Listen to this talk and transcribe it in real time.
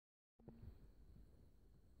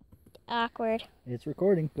awkward. It's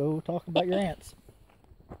recording. Go talk about your ants.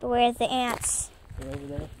 Where's the ants? They're over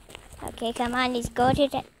there. Okay, come on, let's go to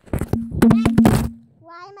the...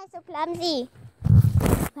 Why am I so clumsy?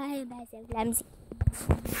 Why am I so clumsy?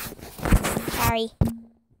 Sorry.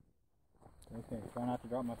 Okay, try not to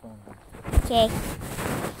drop my phone. Okay.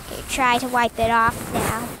 Okay, try to wipe it off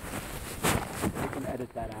now. We can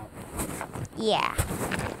edit that out. Yeah.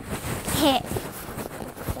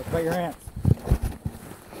 Talk about your ants.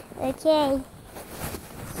 Okay.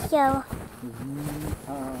 So,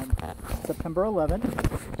 September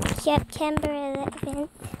 11th. September 11th.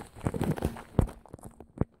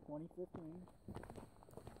 2015.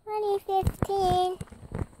 2015.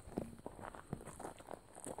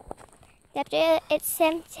 It's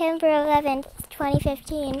September 11th,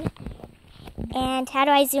 2015. And how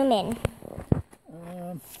do I zoom in?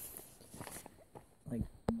 Like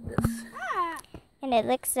this. And it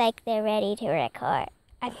looks like they're ready to record.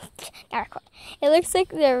 Not record. It looks like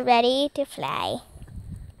they're ready to fly.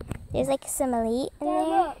 There's like some elite in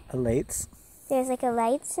there. Elites. There's like a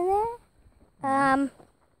lights in there.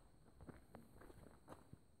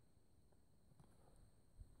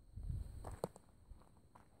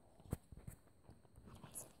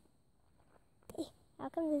 How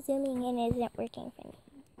come the zooming in isn't working for me?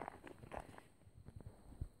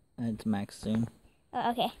 It's max zoom. Oh,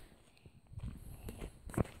 okay.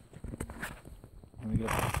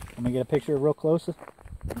 Let me get a picture real close.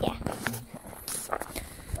 Yeah.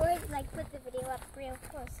 Or like put the video up real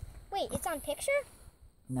close. Wait, it's on picture?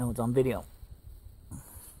 No, it's on video.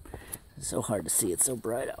 It's so hard to see. It's so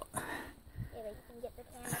bright out. Yeah, but you can get the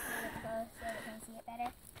camera kind of close so we can see it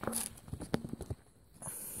better.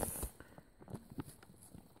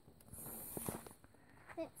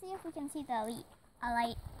 Let's see if we can see the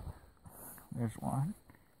light. There's one.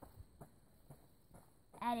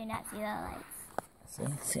 I do not see the lights.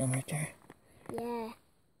 See them right there? Yeah.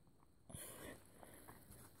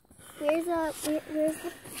 Where's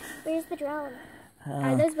the drone?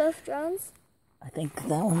 Are those both drones? I think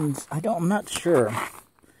that one's, I'm not sure.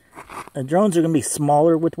 The drones are going to be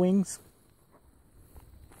smaller with wings.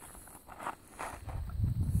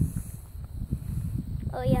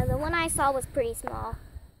 Oh yeah, the one I saw was pretty small.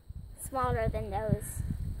 Smaller than those.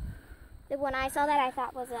 The one I saw that I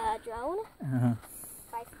thought was a drone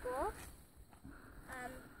by school.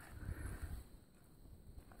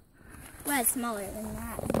 Was smaller than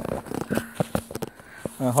that.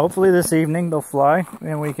 Hopefully this evening they'll fly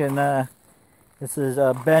and we can, this is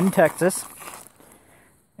Bend, Texas.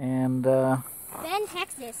 And Bend,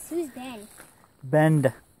 Texas. Who's Ben?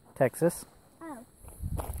 Bend, Texas. Oh.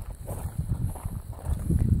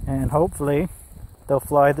 And hopefully they'll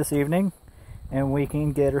fly this evening and we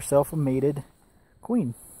can get ourselves a mated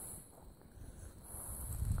queen.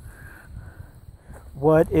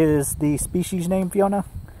 What is the species name, Fiona?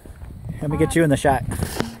 Let me get you in the shot.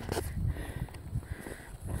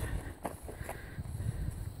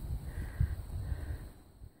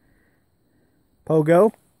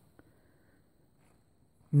 Pogo?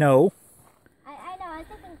 No. I know, I was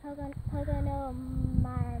thinking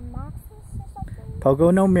Pogonomyrmex or something.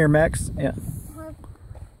 Pogonomyrmex, yeah.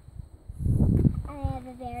 I have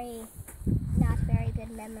a not very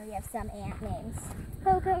good memory of some ant names.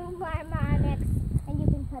 Pogonomyrmex, and you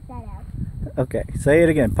can cut that out. Okay, say it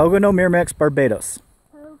again. Pogonomyrmex Barbatus.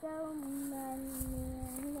 Pogonomyrmex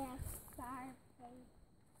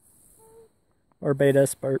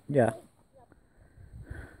Barbatus, yeah.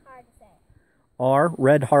 Hard to say. Are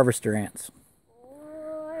red harvester ants.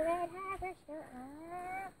 Red harvester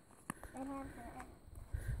ants.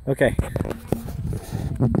 Okay.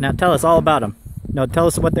 Now tell us all about them. No, tell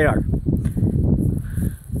us what they are.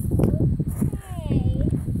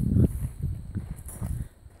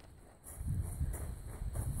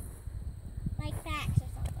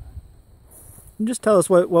 Just tell us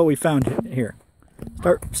what we found here.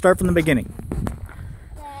 Start from the beginning.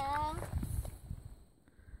 Well,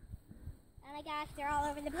 oh my gosh, they're all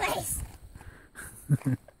over the place.